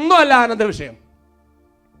നടക്കുന്ന ഒന്നുമല്ല ആനന്ദ വിഷയം.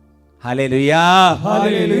 ഹല്ലേലൂയാ.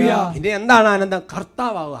 ഇനി എന്താണ് ആനന്ദം?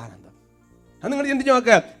 കർത്താവാകും ആനന്ദം. അത് നിങ്ങൾ ചിന്തിച്ചു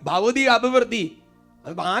നോക്ക്. ഭൗതിക അഭിവൃദ്ധി,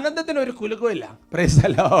 ആനന്ദത്തിന് ഒരു കുലുക്കമില്ല. Price the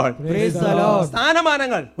Lord.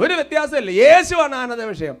 സ്ഥാനമാനങ്ങൾ ഒരു വ്യത്യാസമില്ല. യേശുവാണ് ആനന്ദ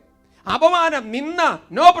വിഷയം. അപമാനം, നിന്ന,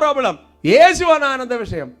 നോ പ്രോബ്ലം. യേശുവാണ് ആനന്ദ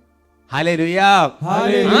വിഷയം. ഹല്ലേലൂയാ.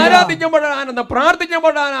 ആരാധിക്കുമ്പോഴാണ് ആനന്ദം,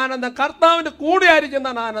 പ്രാർത്ഥിക്കുമ്പോഴാണ് ആനന്ദം, കർത്താവിന്റെ കൂടെ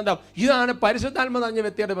ആയിരിക്കുന്നതാണ് ആനന്ദം. ഇതാണ് പരിശുദ്ധാത്മ നിറഞ്ഞ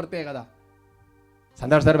വ്യക്തിയുടെ പ്രത്യേകത.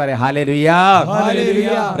 സന്തോഷത്തോടെ പറയാം ഹല്ലേലൂയാ.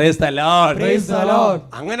 Praise the Lord.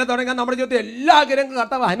 അങ്ങനെ തുടങ്ങാൻ നമ്മുടെ ജീവിതത്തിൽ എല്ലാ ആഗ്രഹങ്ങളും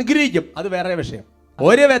കർത്താവ് അനുഗ്രഹിക്കും. അത് വേറെ വിഷയം.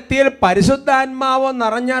 ഒരു വ്യക്തിയിൽ പരിശുദ്ധാത്മാവ്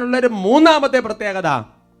നിറഞ്ഞാലുള്ളൊരു മൂന്നാമത്തെ പ്രത്യേകത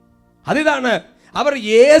അതിതാണ്, അവർ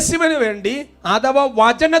യേശുവിന് വേണ്ടി അഥവാ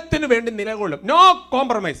വചനത്തിന് വേണ്ടി നിലകൊള്ളും. No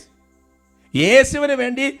compromise. യേശുവിന്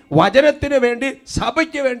വേണ്ടി, വചനത്തിന് വേണ്ടി,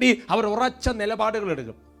 സഭയ്ക്ക് വേണ്ടി അവർ ഉറച്ച നിലപാടുകൾ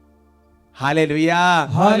എടുക്കും. ഹല്ലേലൂയാ.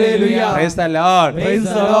 Praise the Lord.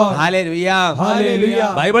 ഹല്ലേലൂയാ.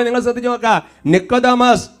 ബൈബിൾ നിങ്ങൾ ശ്രദ്ധിച്ചു നോക്കുക.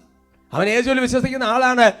 നിക്കോദമസ് അവൻ യേശുവിൽ വിശ്വസിക്കുന്ന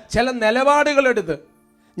ആളാണ്. ചില നിലപാടുകൾ എടുത്ത്,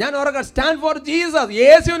 ഞാൻ ഓർക്കുക, സ്റ്റാൻഡ് ഫോർ ജീസസ്,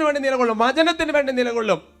 യേശുവിന് വേണ്ടി നിലകൊള്ളും, വചനത്തിന് വേണ്ടി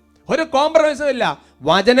നിലകൊള്ളും. ഒരു കോംപ്രമൈസും ഇല്ല.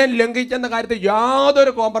 വചനം ലംഘിക്കുന്ന കാര്യത്തിൽ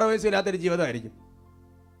യാതൊരു കോംപ്രമൈസും ഇല്ലാത്തൊരു ജീവിതമായിരിക്കും.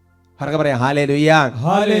 അവർക്ക് പറയാം ഹല്ലേലൂയാ.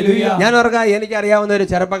 ഞാൻ ഓർക്കുക, എനിക്കറിയാവുന്ന ഒരു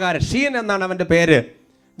ചെറുപ്പക്കാരൻ, ഷീൻ എന്നാണ് അവന്റെ പേര്.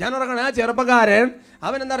 ഞാൻ ഓർക്കണം, ആ ചെറുപ്പക്കാരൻ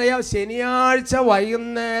അവൻ എന്താ പറയാ, ശനിയാഴ്ച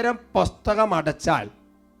വൈകുന്നേരം പുസ്തകം അടച്ചാൽ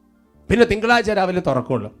പിന്നെ തിങ്കളാഴ്ച രാവിലെ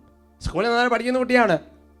തുറക്കുള്ളൂ. സ്കൂളിൽ നിന്ന് പഠിക്കുന്ന കുട്ടിയാണ്.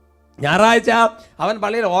 ഞായറാഴ്ച അവൻ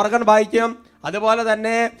പള്ളിയിൽ ഓർഗൻ വായിക്കും. അതുപോലെ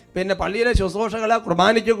തന്നെ പിന്നെ പള്ളിയിലെ ശുശ്രൂഷകൾ,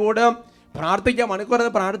 കുർബാനയ്ക്ക് കൂടും, പ്രാർത്ഥിക്കാം, മണിക്കൂർ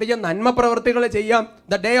പ്രാർത്ഥിക്കാം, നന്മ പ്രവൃത്തികൾ ചെയ്യാം.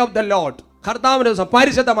 The day of the Lord, കർത്താവിന്റെ ദിവസം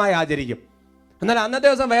പരിശുദ്ധമായി ആചരിക്കും. എന്നാൽ അന്നത്തെ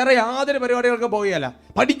ദിവസം വേറെ യാതൊരു പരിപാടികൾക്ക് പോവുകയല്ല,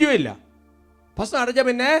 പഠിക്കുകയില്ല. പുസ്തകം അടച്ച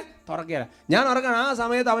പിന്നെ തുറക്കുകയില്ല. ഞാൻ ഓർക്കണം, ആ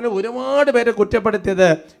സമയത്ത് അവന് ഒരുപാട് പേര് കുറ്റപ്പെടുത്തിയത്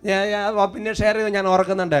പിന്നെ ഷെയർ ചെയ്ത് ഞാൻ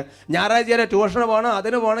ഓർക്കുന്നുണ്ട്. ഞായറാഴ്ച ട്യൂഷന് പോകണം,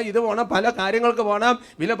 അതിന് പോകണം, ഇത് പോകണം, പല കാര്യങ്ങൾക്ക് പോകണം,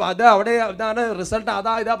 അത് അവിടെ ഇതാണ് റിസൾട്ട്,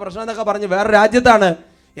 ഇതാ പ്രശ്നം എന്നൊക്കെ പറഞ്ഞ് വേറെ രാജ്യത്താണ്.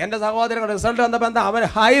 എൻ്റെ സഹോദരങ്ങൾ റിസൾട്ട് വന്നപ്പോൾ എന്താ, അവൻ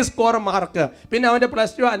ഹൈ സ്കോർ മാർക്ക്, പിന്നെ അവൻ്റെ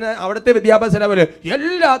 +2 അവിടുത്തെ വിദ്യാഭ്യാസ ലെവല്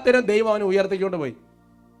എല്ലാത്തിനും ദൈവം അവനെ ഉയർത്തിക്കൊണ്ട് പോയി.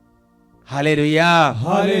 ഹല്ലേലൂയാ.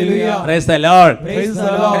 Praise the Lord.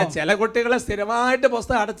 ചില കുട്ടികളെ സ്ഥിരമായിട്ട്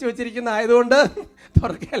പുസ്തകം അടച്ചു വെച്ചിരിക്കുന്ന ആയതുകൊണ്ട്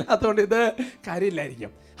തുറക്കല്ലാത്തതുകൊണ്ട് ഇത്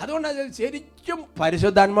കാര്യമില്ലായിരിക്കും. അതുകൊണ്ട് ശരിക്കും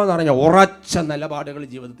പരിശുദ്ധാത്മാവ് എന്ന് പറഞ്ഞാൽ ഉറച്ച നിലപാടുകൾ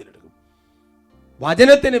ജീവിതത്തിൽ എടുക്കും.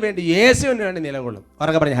 വചനത്തിന് വേണ്ടി, യേശുവിന് വേണ്ടി നിലകൊള്ളും.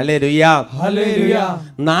 അവരൊക്കെ പറഞ്ഞു ഹല്ലേലൂയാ.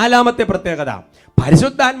 നാലാമത്തെ പ്രത്യേകത,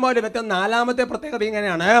 പരിശുദ്ധാത്മാവിന്റെ വ്യക്തി നാലാമത്തെ പ്രത്യേകത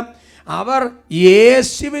ഇങ്ങനെയാണ്, അവർ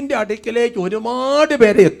യേശുവിൻ്റെ അടുക്കിലേക്ക് ഒരുപാട്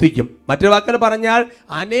പേരെ എത്തിക്കും. മറ്റൊരു വാക്കിൽ പറഞ്ഞാൽ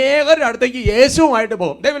അനേകരുടെ അടുത്തേക്ക് യേശുവുമായിട്ട്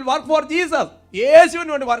പോകും. They will work for Jesus. യേശുവിന്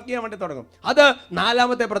വേണ്ടി വർക്ക് ചെയ്യാൻ വേണ്ടി തുടങ്ങും. അത്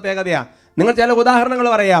നാലാമത്തെ പ്രത്യേകതയാണ്. നിങ്ങൾ ചില ഉദാഹരണങ്ങൾ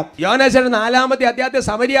പറയാം. യോഹന്നാന്റെ 4-ാമത്തെ അധ്യായത്തിൽ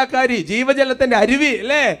സമരിയാക്കാരി, ജീവജലത്തിന്റെ അരുവി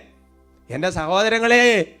അല്ലേ. എൻ്റെ സഹോദരങ്ങളെ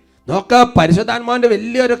നോക്ക, പരിശുദ്ധാത്മാവിന്റെ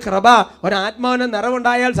വലിയൊരു കൃപ, ഒരു ആത്മാവിന്റെ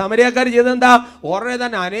നിറവുണ്ടായാൽ സമരിയാക്കാരി ചെയ്തെന്താ, ഉടനെ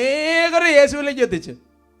തന്നെ അനേകരെ യേശുവിലേക്ക് എത്തിച്ച്.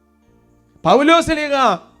 പൗലോസ്ലീഹ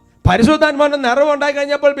പരിശുദ്ധാത്മാവിന്റെ നിറവുണ്ടായി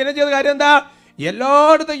കഴിഞ്ഞപ്പോൾ പിന്നെ ചെയ്ത കാര്യം എന്താ,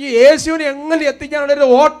 എല്ലായിടത്തേക്ക് യേശുവിനെ എങ്ങനെ എത്തിക്കാനുള്ള ഒരു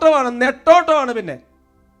ഓട്ടമാണ്, നെട്ടോട്ടമാണ്. പിന്നെ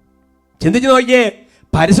ചിന്തിച്ചു നോക്കിയേ,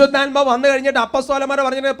 പരിശുദ്ധാത്മാവ് വന്നു കഴിഞ്ഞിട്ട് അപ്പസ്തോലന്മാരെ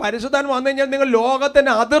പറഞ്ഞിട്ട്, പരിശുദ്ധാത്മാവ് വന്നു കഴിഞ്ഞാൽ നിങ്ങൾ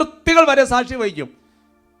ലോകത്തിന്റെ അതിർത്തികൾ വരെ സാക്ഷി വഹിക്കും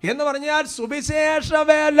എന്ന് പറഞ്ഞാൽ സുവിശേഷ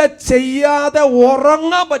വേല ചെയ്യാതെ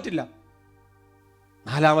ഉറങ്ങാൻ പറ്റില്ല.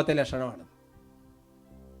 നാലാമത്തെ ലക്ഷണമാണ്.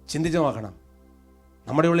 ചിന്തിച്ചു നോക്കണം,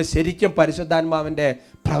 നമ്മുടെ ഉള്ളിൽ ശരിക്കും പരിശുദ്ധാത്മാവിന്റെ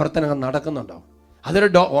പ്രവർത്തനങ്ങൾ നടക്കുന്നുണ്ടോ? അതൊരു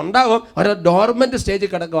ഉണ്ടാകും, ഒരു ഡോർമെന്റ് സ്റ്റേജിൽ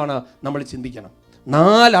കിടക്കുവാണ്. നമ്മൾ ചിന്തിക്കണം.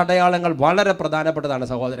 4 അടയാളങ്ങൾ വളരെ പ്രധാനപ്പെട്ടതാണ്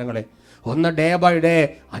സഹോദരങ്ങളെ. ഒന്ന്, ഡേ ബൈ ഡേ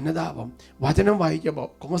അനുതാപം. വചനം വായിക്കുമ്പോൾ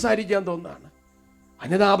കുമ്പസാരിക്കാൻ തോന്നുന്നതാണ്.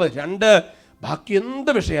 അനുതാപം. 2, ബാക്കി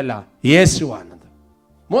എന്ത് വിഷയമല്ല, യേശുവാണത്.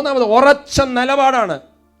 3, ഉറച്ച നിലപാടാണ്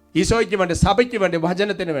ഈശോയ്ക്ക് വേണ്ടി, സഭയ്ക്ക് വേണ്ടി,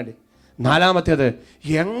 വചനത്തിന് വേണ്ടി. 4,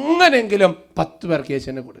 എങ്ങനെങ്കിലും 10 പേർക്ക്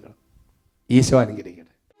യേശുവിനെ കൊടുക്കണം. ഈശോ അനുഗ്രഹിക്കട്ടെ.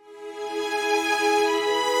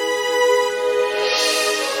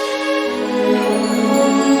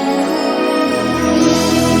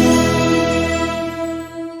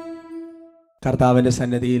 കർത്താവിൻ്റെ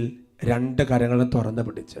സന്നിധിയിൽ 2 കരങ്ങളും തുറന്നു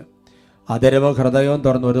പിടിച്ച് അതരവും ഹൃദയവും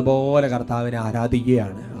തുറന്ന് ഒരുപോലെ കർത്താവിനെ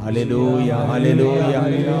ആരാധിക്കുകയാണ്. Hallelujah, hallelujah.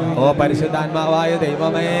 ഓ പരിശുദ്ധാത്മാവായ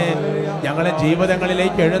ദൈവമേ, ഞങ്ങളെ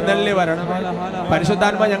ജീവിതങ്ങളിലേക്ക് എഴുന്നള്ളി വരണമേ.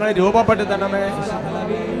 പരിശുദ്ധാത്മാ ഞങ്ങളെ രൂപപ്പെടുത്തണമേ.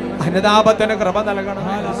 അനുതാപത്തിന് കൃപ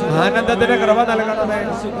നൽകണമേ, ആനന്ദത്തിന് കൃപ നൽകണമേ,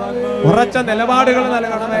 ഉറച്ച നിലപാടുകൾ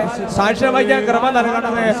നൽകണമേ, സാക്ഷ്യം വയ്ക്കാൻ കൃപ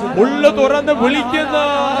നൽകണമേ. ഉള്ളു തുറന്ന് വിളിക്കുന്ന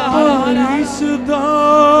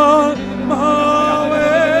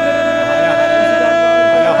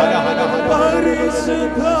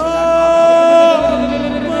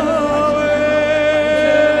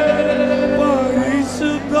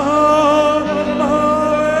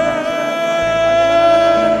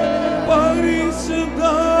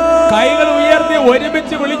കൈകൾ ഉയർത്തി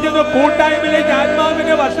ഒരുമിച്ച് വിളിക്കുന്നു. കൂട്ടായ്മയിലേക്ക്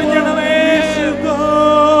ആത്മാവിനെ വർഷിക്കണമേ.